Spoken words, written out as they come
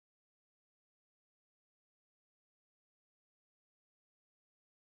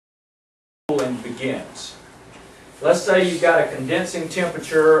cooling begins. Let's say you've got a condensing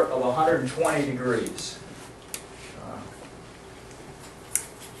temperature of 120 degrees.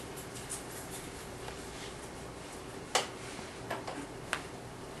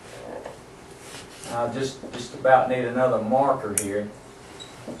 I just about need another marker here.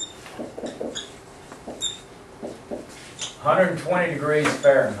 120 degrees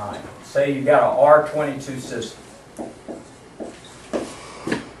Fahrenheit. Say you've got an R22 system.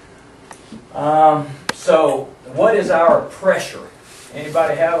 So what is our pressure?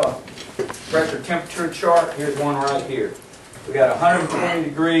 Anybody have a pressure temperature chart? Here's one right here. We got 120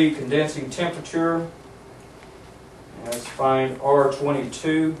 degree condensing temperature. Let's find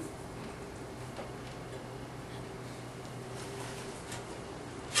R22.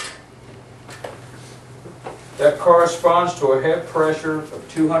 That corresponds to a head pressure of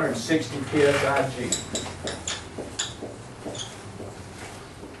 260 psig.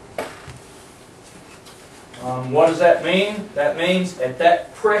 What does that mean? That means at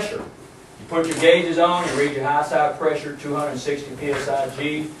that pressure, you put your gauges on, you read your high side pressure, 260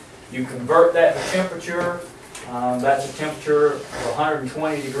 psig. You convert that to temperature. That's a temperature of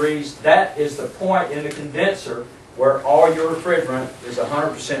 120 degrees. That is the point in the condenser where all your refrigerant is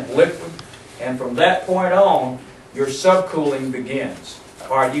 100% liquid. And from that point on, your subcooling begins.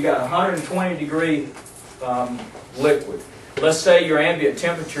 All right, you got 120 degree liquid. Let's say your ambient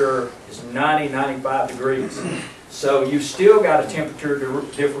temperature is 90, 95 degrees. So you've still got a temperature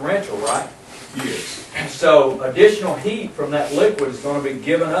differential, right? Yes. So additional heat from that liquid is going to be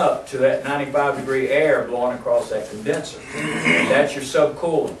given up to that 95 degree air blowing across that condenser. That's your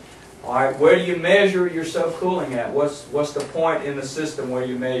subcooling. All right, where do you measure your subcooling at? What's the point in the system where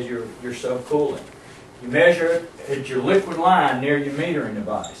you measure your subcooling? You measure it at your liquid line near your metering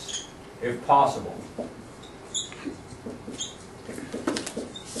device, if possible.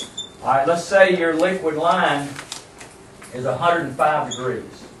 All right, let's say your liquid line is 105 degrees.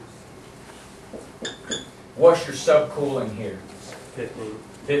 What's your subcooling here?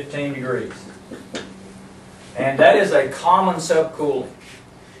 15 degrees. And that is a common subcooling.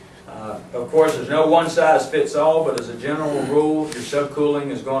 Of course, there's no one size fits all, but as a general rule, your subcooling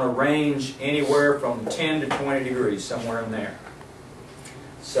is going to range anywhere from 10 to 20 degrees, somewhere in there.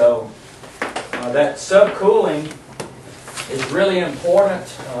 So that subcooling is really important,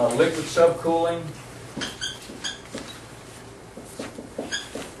 liquid subcooling.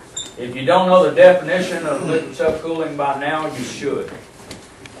 If you don't know the definition of liquid subcooling by now, you should.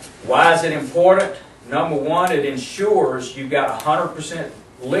 Why is it important? Number one, it ensures you've got 100%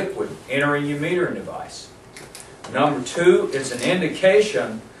 liquid entering your metering device. Number two, it's an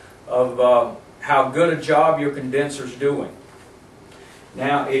indication of how good a job your condenser is doing.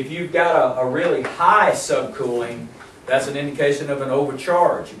 Now, if you've got a really high subcooling, that's an indication of an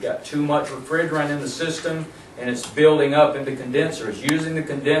overcharge. You've got too much refrigerant in the system and it's building up in the condenser. It's using the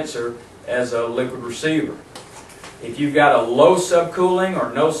condenser as a liquid receiver. If you've got a low subcooling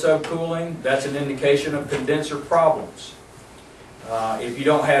or no subcooling, that's an indication of condenser problems. If you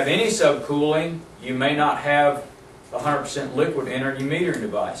don't have any subcooling, you may not have 100% liquid enter your metering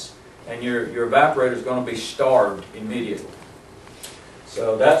device, and your evaporator is going to be starved immediately.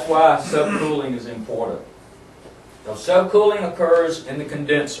 So that's why subcooling is important. Now, subcooling occurs in the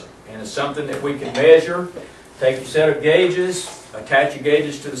condenser, and it's something that we can measure. Take your set of gauges, attach your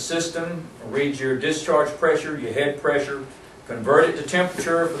gauges to the system, read your discharge pressure, your head pressure, convert it to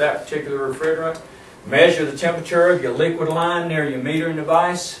temperature for that particular refrigerant. Measure the temperature of your liquid line near your metering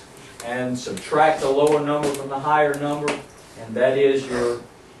device and subtract the lower number from the higher number, and that is your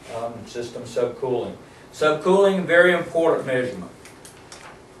system subcooling. Subcooling, very important measurement.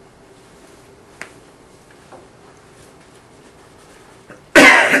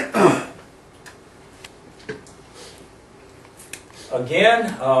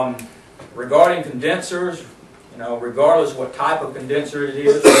 Again, regarding condensers, regardless what type of condenser it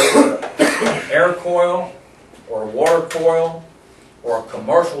is, air coil or a water coil or a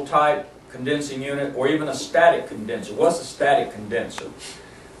commercial type condensing unit or even a static condenser. What's a static condenser?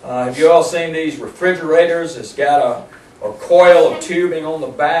 Have you all seen these refrigerators? It's got a coil of tubing on the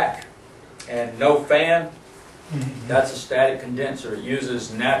back and no fan. That's a static condenser. It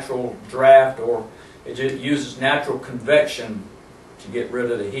uses natural draft, or it just uses natural convection to get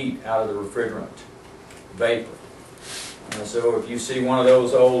rid of the heat out of the refrigerant vapor. So if you see one of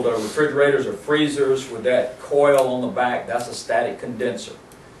those old refrigerators or freezers with that coil on the back, that's a static condenser.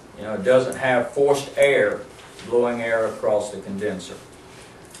 It doesn't have forced air blowing air across the condenser.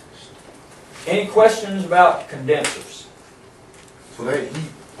 Any questions about condensers? So that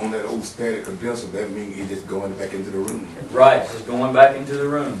heat on that old static condenser, that means it's just going back into the room? Right, it's just going back into the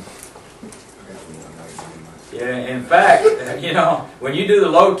room. Yeah, in fact, you know, when you do the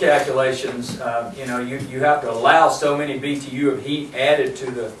load calculations, you know, you have to allow so many BTU of heat added to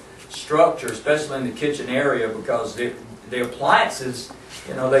the structure, especially in the kitchen area, because the appliances,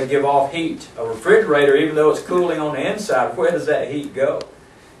 you know, they give off heat. A refrigerator, even though it's cooling on the inside, where does that heat go?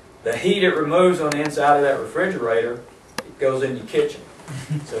 The heat it removes on the inside of that refrigerator, it goes in your kitchen.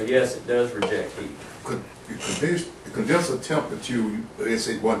 So yes, it does reject heat. The condenser temp that let's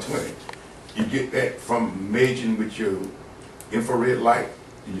say 120, you get that from measuring with your infrared light,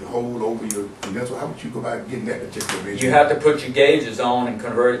 you hold over your condenser. How would you go about getting that particular measurement? You have to put your gauges on and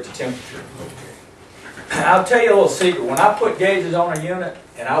convert it to temperature. Okay. I'll tell you a little secret. When I put gauges on a unit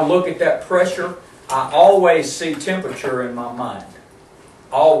and I look at that pressure, I always see temperature in my mind.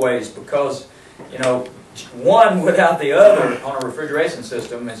 Always, because, you know, one without the other on a refrigeration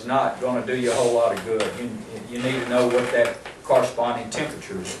system is not going to do you a whole lot of good. You need to know what that corresponding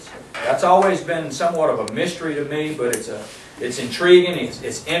temperature is. That's always been somewhat of a mystery to me, but it's intriguing,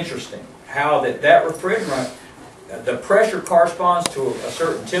 it's interesting how that refrigerant, the pressure corresponds to a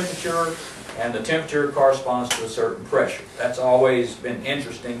certain temperature and the temperature corresponds to a certain pressure. That's always been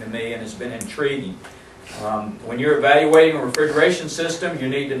interesting to me and it's been intriguing. When you're evaluating a refrigeration system, you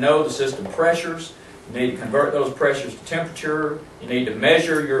need to know the system pressures. You need to convert those pressures to temperature. You need to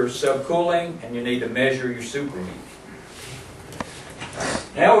measure your subcooling, and you need to measure your superheat.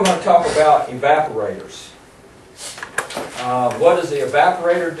 Now we're going to talk about evaporators. What does the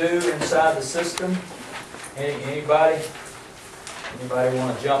evaporator do inside the system? Anybody? Anybody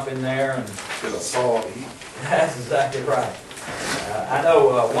want to jump in there and? It'll solve heat. That's exactly right. I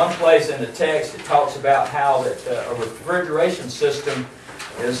know one place in the text it talks about how that a refrigeration system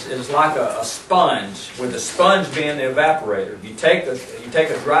is like a sponge, with the sponge being the evaporator. You take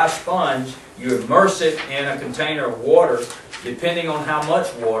a dry sponge, you immerse it in a container of water. Depending on how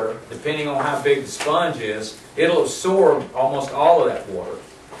much water, depending on how big the sponge is, it'll absorb almost all of that water.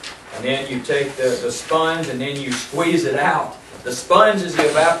 And then you take the sponge and then you squeeze it out. The sponge is the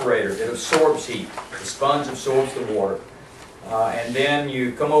evaporator. It absorbs heat. The sponge absorbs the water. And then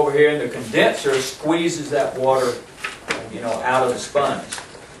you come over here and the condenser squeezes that water, you know, out of the sponge.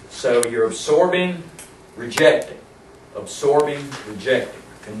 So you're absorbing, rejecting. Absorbing, rejecting.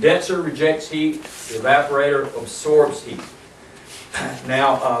 Condenser rejects heat. The evaporator absorbs heat.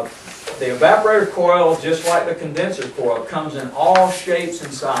 Now, the evaporator coil, just like the condenser coil, comes in all shapes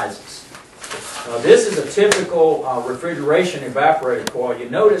and sizes. This is a typical refrigeration evaporator coil. You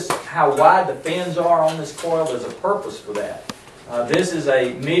notice how wide the fins are on this coil. There's a purpose for that. This is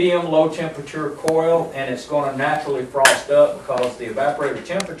a medium low temperature coil, and it's going to naturally frost up because the evaporator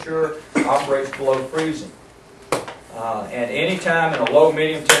temperature operates below freezing. And anytime in a low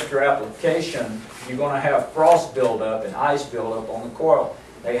medium temperature application, you're going to have frost buildup and ice buildup on the coil.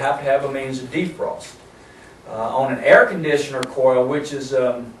 They have to have a means of defrost. On an air conditioner coil, which is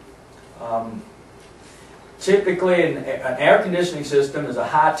typically an air conditioning system is a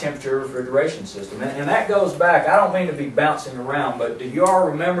high temperature refrigeration system. And that goes back, I don't mean to be bouncing around, but do you all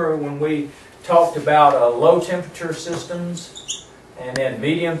remember when we talked about low temperature systems, and then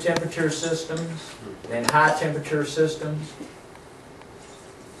medium temperature systems, and then high temperature systems?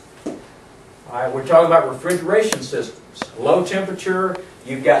 All right, we're talking about refrigeration systems. Low temperature,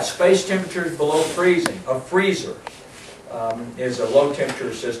 you've got space temperatures below freezing. A freezer is a low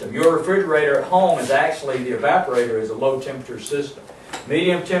temperature system. Your refrigerator at home is actually, the evaporator is a low temperature system.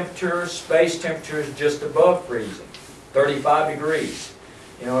 Medium temperature, space temperature is just above freezing, 35 degrees.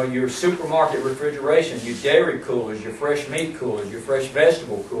 You know, your supermarket refrigeration, your dairy coolers, your fresh meat coolers, your fresh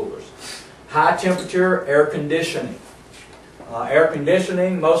vegetable coolers. High temperature, air conditioning. Air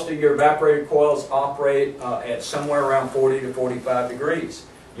conditioning, most of your evaporator coils operate at somewhere around 40 to 45 degrees.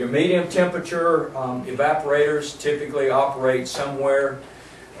 Your medium temperature evaporators typically operate somewhere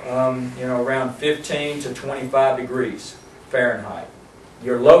you know, around 15 to 25 degrees Fahrenheit.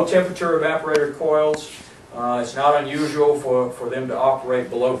 Your low temperature evaporator coils, it's not unusual for them to operate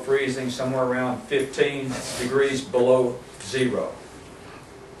below freezing, somewhere around 15 degrees below zero.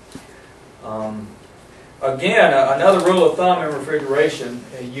 Again, another rule of thumb in refrigeration,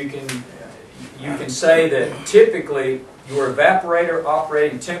 you can say that typically your evaporator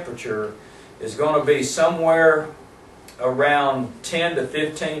operating temperature is going to be somewhere around 10 to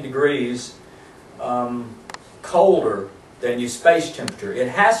 15 degrees colder than your space temperature. It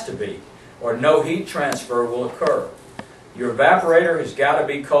has to be, or no heat transfer will occur. Your evaporator has got to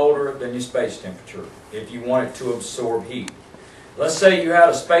be colder than your space temperature if you want it to absorb heat. Let's say you had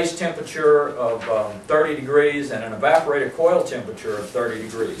a space temperature of 30 degrees and an evaporator coil temperature of 30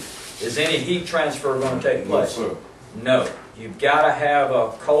 degrees. Is any heat transfer going to take place? No, sir. No. You've got to have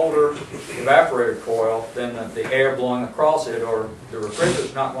a colder evaporator coil than the air blowing across it, or the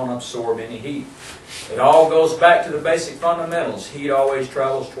refrigerant's not going to absorb any heat. It all goes back to the basic fundamentals. Heat always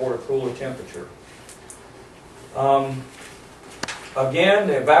travels toward a cooler temperature. Again,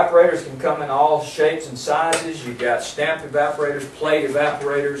 the evaporators can come in all shapes and sizes. You've got stamped evaporators, plate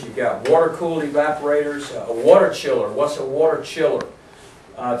evaporators, you've got water-cooled evaporators, a water chiller. What's a water chiller?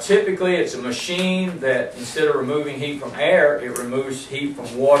 Typically, it's a machine that instead of removing heat from air, it removes heat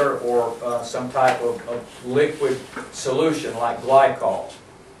from water or some type of liquid solution like glycol.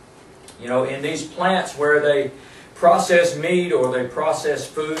 You know, in these plants where they process meat or they process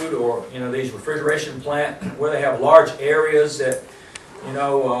food, or these refrigeration plants where they have large areas that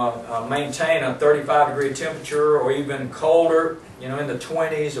maintain a 35-degree temperature or even colder, in the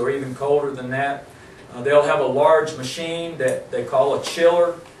 20s or even colder than that. They'll have a large machine that they call a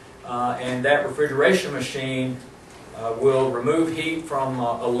chiller, and that refrigeration machine will remove heat from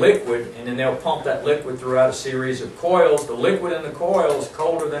a liquid, and then they'll pump that liquid throughout a series of coils. The liquid in the coil is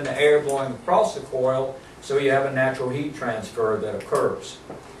colder than the air blowing across the coil, so you have a natural heat transfer that occurs.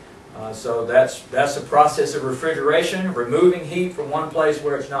 So that's the process of refrigeration, removing heat from one place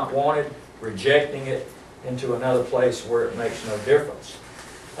where it's not wanted, rejecting it into another place where it makes no difference.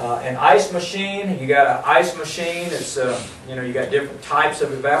 An ice machine, you got an ice machine. It's you got different types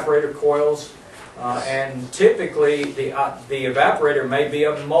of evaporator coils, and typically the evaporator may be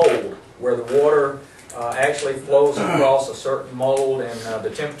a mold where the water actually flows across a certain mold, and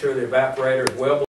the temperature of the evaporator is well